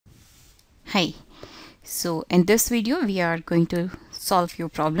Hi. So in this video we are going to solve few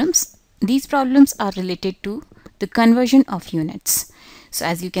problems. These problems are related to the conversion of units. So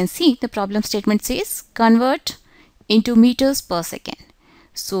as you can see, the problem statement says convert into meters per second.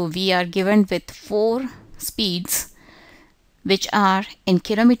 So we are given with 4 speeds which are in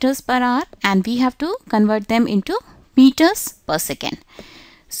kilometers per hour, and we have to convert them into meters per second.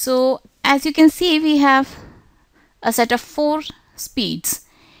 So as you can see, we have a set of 4 speeds,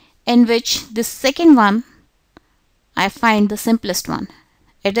 in which the second one I find the simplest one.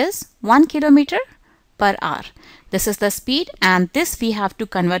 It is 1 kilometer per hour. This is the speed, and this we have to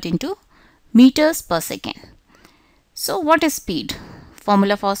convert into meters per second. So what is speed?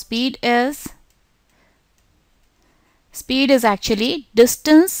 Formula for speed is actually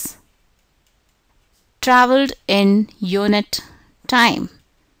distance traveled in unit time,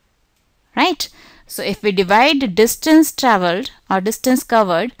 right? So if we divide distance traveled or distance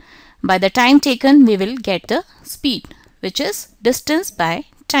covered by the time taken, we will get the speed, which is distance by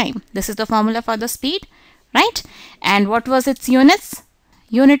time. This is the formula for the speed, right? And what was its units?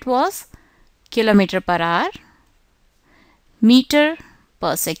 Unit was kilometer per hour, meter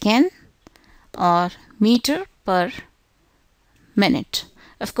per second, or meter per minute.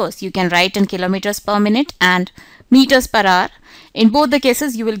 Of course, you can write in kilometers per minute and meters per hour. In both the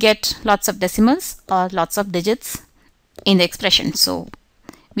cases, you will get lots of decimals or lots of digits in the expression. So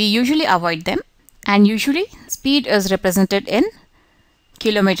we usually avoid them, and usually speed is represented in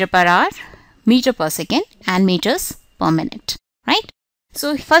kilometer per hour, meter per second, and meters per minute, right?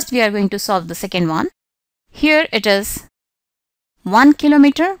 So first we are going to solve the second one. Here it is 1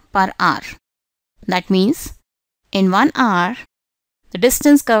 kilometer per hour. That means in 1 hour, the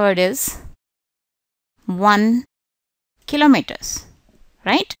distance covered is 1 kilometers,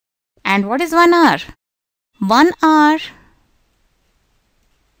 right? And what is 1 hour? 1 hour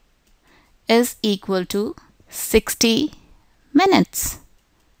is equal to 60 minutes,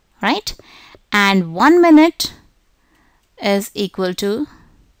 right? And 1 minute is equal to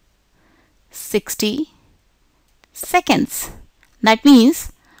 60 seconds. That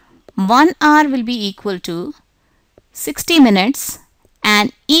means 1 hour will be equal to 60 minutes,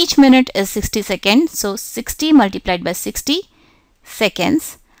 and each minute is 60 seconds. So 60 multiplied by 60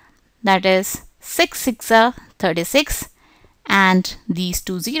 seconds, that is 6 6 are 36, and these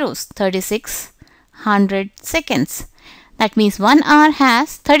 2 zeros, 3600 seconds. That means 1 hour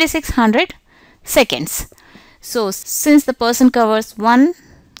has 3600 seconds. So since the person covers 1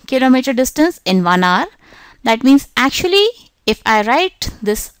 kilometer distance in 1 hour, that means actually if I write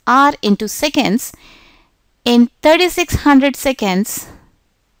this hour into seconds, in 3600 seconds,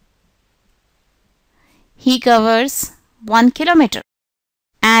 he covers 1 kilometer.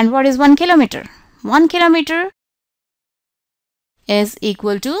 And what is 1 kilometer? 1 kilometer is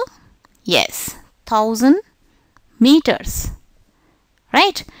equal to, yes, 1000 meters,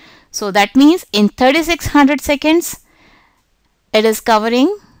 right? So that means in 3600 seconds, it is covering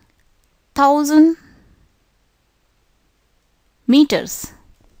 1000 meters,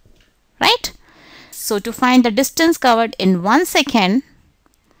 right? So to find the distance covered in 1 second,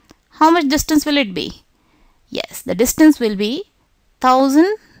 how much distance will it be? Yes, the distance will be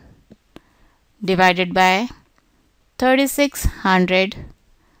 1000 divided by 3600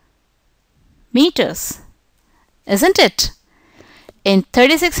 meters, isn't it? In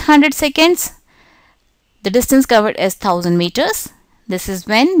 3600 seconds, the distance covered is 1000 meters. This is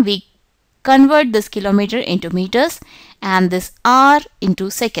when we convert this kilometer into meters and this hour into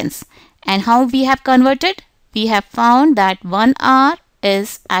seconds. And how we have converted? We have found that 1 hour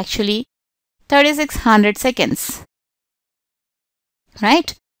is actually 3600 seconds,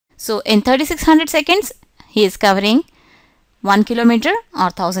 right? So in 3600 seconds, he is covering 1 kilometer or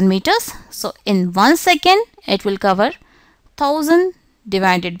 1000 meters. So in 1 second, it will cover 1000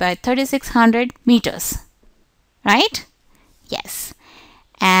 divided by 3600 meters, right? Yes.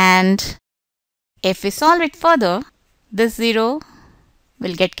 And if we solve it further, this 0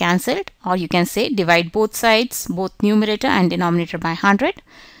 will get cancelled, or you can say divide both sides, both numerator and denominator, by 100.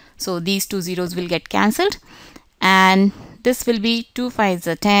 So these 2 zeros will get cancelled, and this will be 2 5s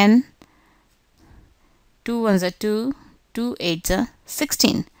are 10, 2 1s are 2, 2 8s are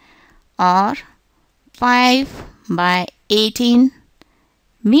 16, or 5 by 18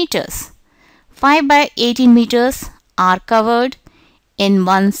 meters. 5 by 18 meters are covered in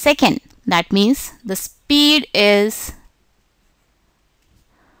 1 second. That means the speed is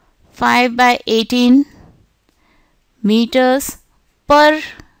 5 by 18 meters per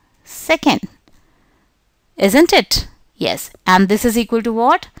second, isn't it? Yes. And this is equal to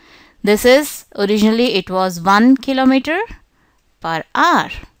what? This is, originally it was 1 kilometer per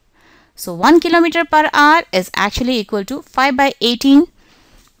hour. So 1 kilometer per hour is actually equal to 5 by 18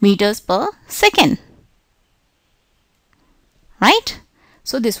 meters per second. Right?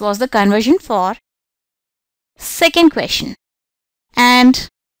 So this was the conversion for second question. And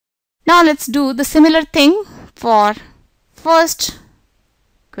now let's do the similar thing for first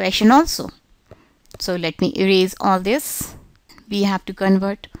question also. So let me erase all this. We have to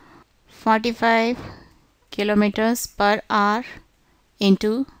convert 45 kilometers per hour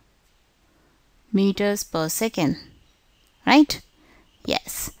into meters per second. Right?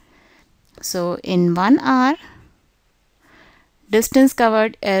 Yes. So in 1 hour, distance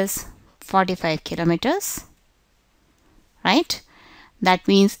covered is 45 kilometers. Right? That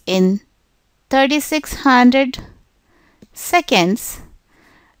means in 3600 seconds,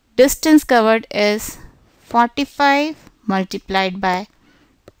 distance covered is 45 multiplied by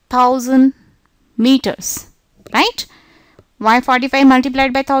 1000 meters. Right? Why 45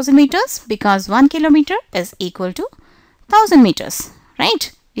 multiplied by 1000 meters? Because 1 kilometer is equal to 1000 meters.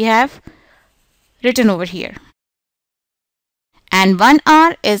 Right? We have written over here. And 1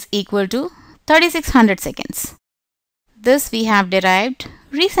 hour is equal to 3600 seconds. This we have derived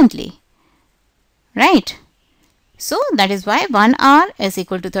recently. Right? So that is why 1 hour is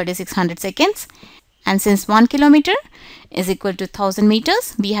equal to 3600 seconds. And since 1 kilometer is equal to 1000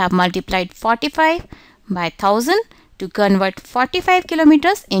 meters, we have multiplied 45 by 1000 to convert 45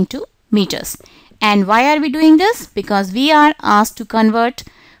 kilometers into meters. And why are we doing this? Because we are asked to convert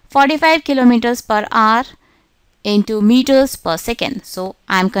 45 kilometers per hour into meters per second. So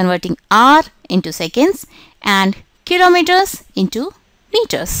I am converting hour into seconds and kilometers into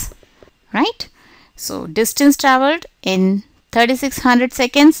meters. Right? So distance traveled in 3600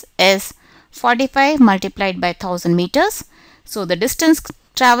 seconds is 45 multiplied by 1000 meters. So the distance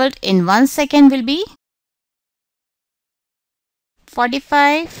traveled in 1 second will be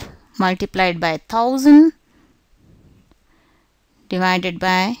 45 multiplied by 1000 divided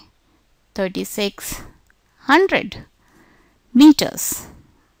by 3600 meters.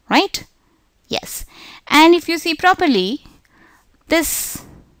 Right? Yes. And if you see properly, this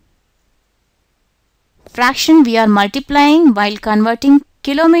fraction we are multiplying while converting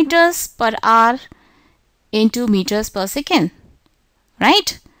kilometers per hour into meters per second.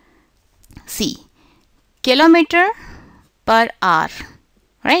 Right? See, kilometer per hour.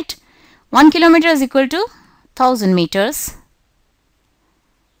 Right? 1 kilometer is equal to 1000 meters.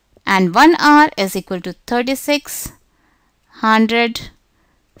 And 1 hour is equal to 3600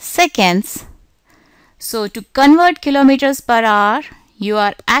 seconds. So to convert kilometers per hour, you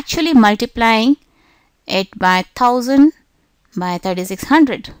are actually multiplying it by 1000 by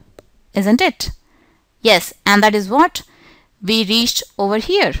 3600, isn't it? Yes, and that is what we reached over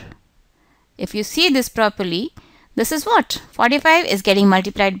here. If you see this properly, this is what 45 is getting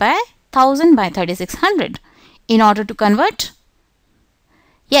multiplied by 1000 by 3600 in order to convert,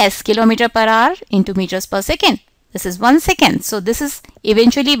 yes, kilometer per hour into meters per second. This is 1 second. So this is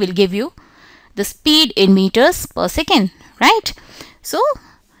eventually will give you the speed in meters per second, right? So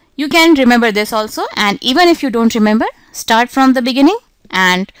you can remember this also, and even if you don't remember, start from the beginning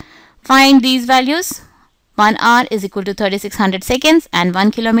and find these values. 1 hour is equal to 3600 seconds and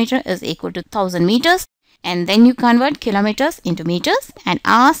 1 kilometer is equal to 1000 meters, and then you convert kilometers into meters and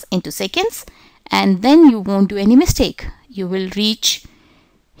hours into seconds, and then you won't do any mistake. You will reach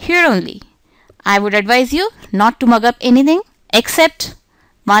here only. I would advise you not to mug up anything except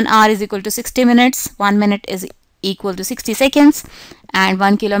 1 hour is equal to 60 minutes, 1 minute is equal to 60 seconds, and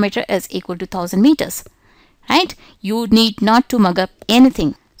 1 kilometer is equal to 1000 meters. Right? You need not to mug up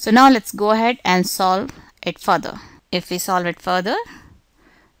anything. So now let's go ahead and solve it further. If we solve it further,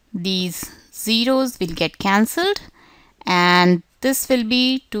 these zeros will get cancelled, and this will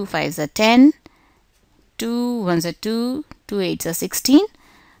be 2 5s are 10, 2 1s are 2, 2 8s are 16,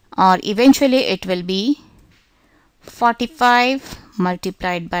 or eventually it will be 45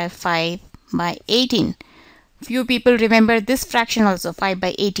 multiplied by 5 by 18. Few people remember this fraction also, 5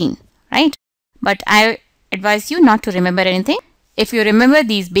 by 18, right? But I advise you not to remember anything. If you remember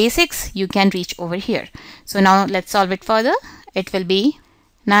these basics, you can reach over here. So now let's solve it further. It will be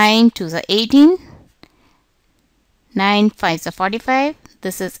 9 2s are 18, 9 5s are 45.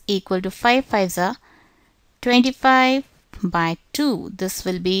 This is equal to 5 5s are 25 by 2. This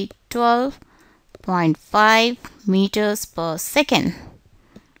will be 12.5 meters per second.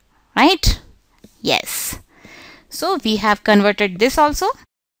 Right? Yes. So we have converted this also,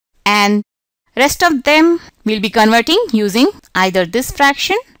 and rest of them we'll be converting using either this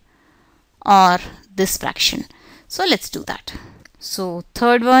fraction or this fraction. So let's do that. So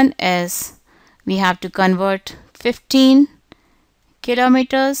third one is we have to convert 15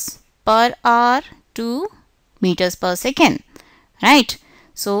 kilometers per per hour to meters per second, right?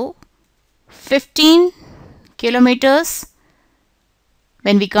 So 15 kilometers,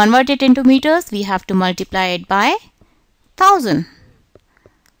 when we convert it into meters, we have to multiply it by 1000,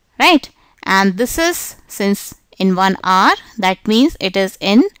 right? And this is, since in 1 hour, that means it is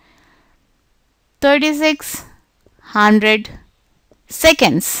in 3600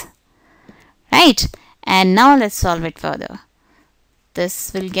 seconds, right? And now let's solve it further.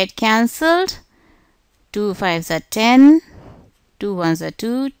 This will get cancelled. 2 5s are 10, 2 1s are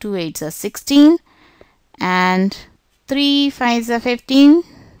 2, 2 8s are 16, and 3 5s are 15,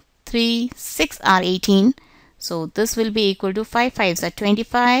 3 6 are 18. So this will be equal to 5 5s are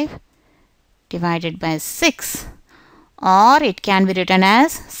 25 divided by 6, or it can be written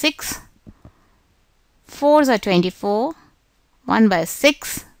as 6 4s are 24, 1 by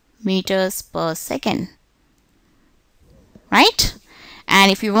 6 meters per second, right?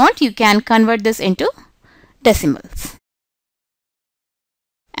 And if you want, you can convert this into decimals.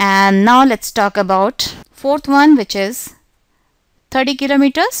 And now let's talk about fourth one, which is 30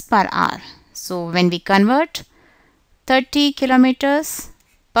 kilometers per hour. So when we convert 30 kilometers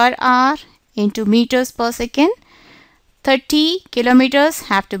per hour into meters per second, 30 kilometers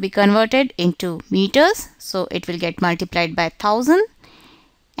have to be converted into meters, so it will get multiplied by 1000,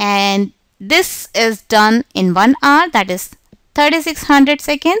 and this is done in 1 hour, that is 3600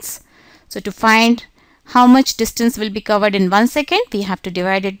 seconds. So to find how much distance will be covered in 1 second, we have to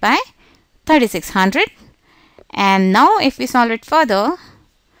divide it by 3600. And now if we solve it further,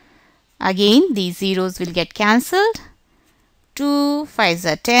 again these zeros will get cancelled. 2 5s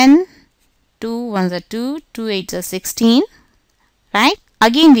are 10, 2 1s are 2, 2 8s are 16, right?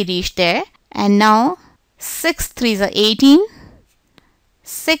 Again we reach there, and now 6 3s are 18,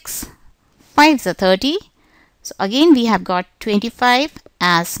 6 5s are 30. So again we have got 25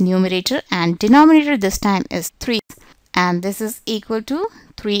 as numerator, and denominator this time is 3, and this is equal to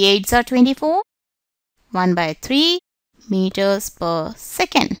 3 8s are 24, 1 by 3 meters per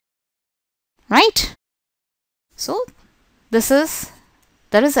second, right? So this is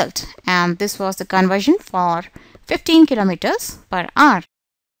the result, and this was the conversion for 15 kilometers per hour.